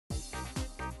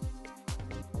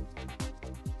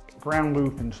Ground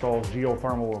Loop installs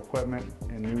geothermal equipment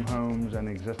in new homes and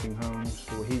existing homes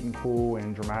to heat and cool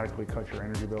and dramatically cut your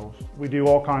energy bills. We do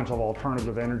all kinds of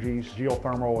alternative energies.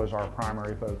 Geothermal is our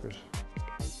primary focus.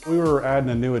 We were adding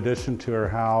a new addition to our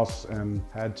house and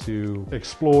had to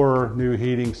explore new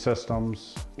heating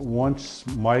systems. Once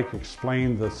Mike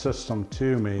explained the system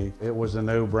to me, it was a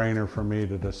no-brainer for me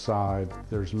to decide.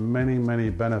 There's many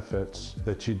benefits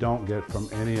that you don't get from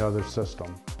any other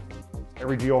system.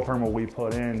 Every geothermal we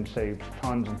put in saves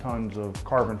tons and tons of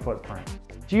carbon footprint.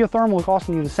 Geothermal is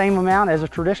costing you the same amount as a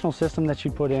traditional system that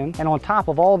you put in, and on top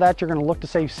of all that, you're going to look to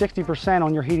save 60%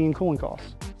 on your heating and cooling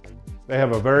costs. They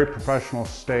have a very professional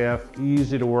staff,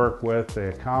 easy to work with, they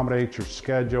accommodate your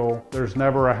schedule. There's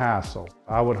never a hassle.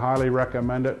 I would highly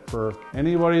recommend it for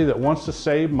anybody that wants to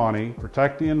save money,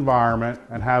 protect the environment,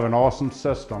 and have an awesome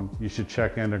system. You should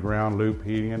check into Ground Loop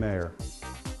Heating and Air.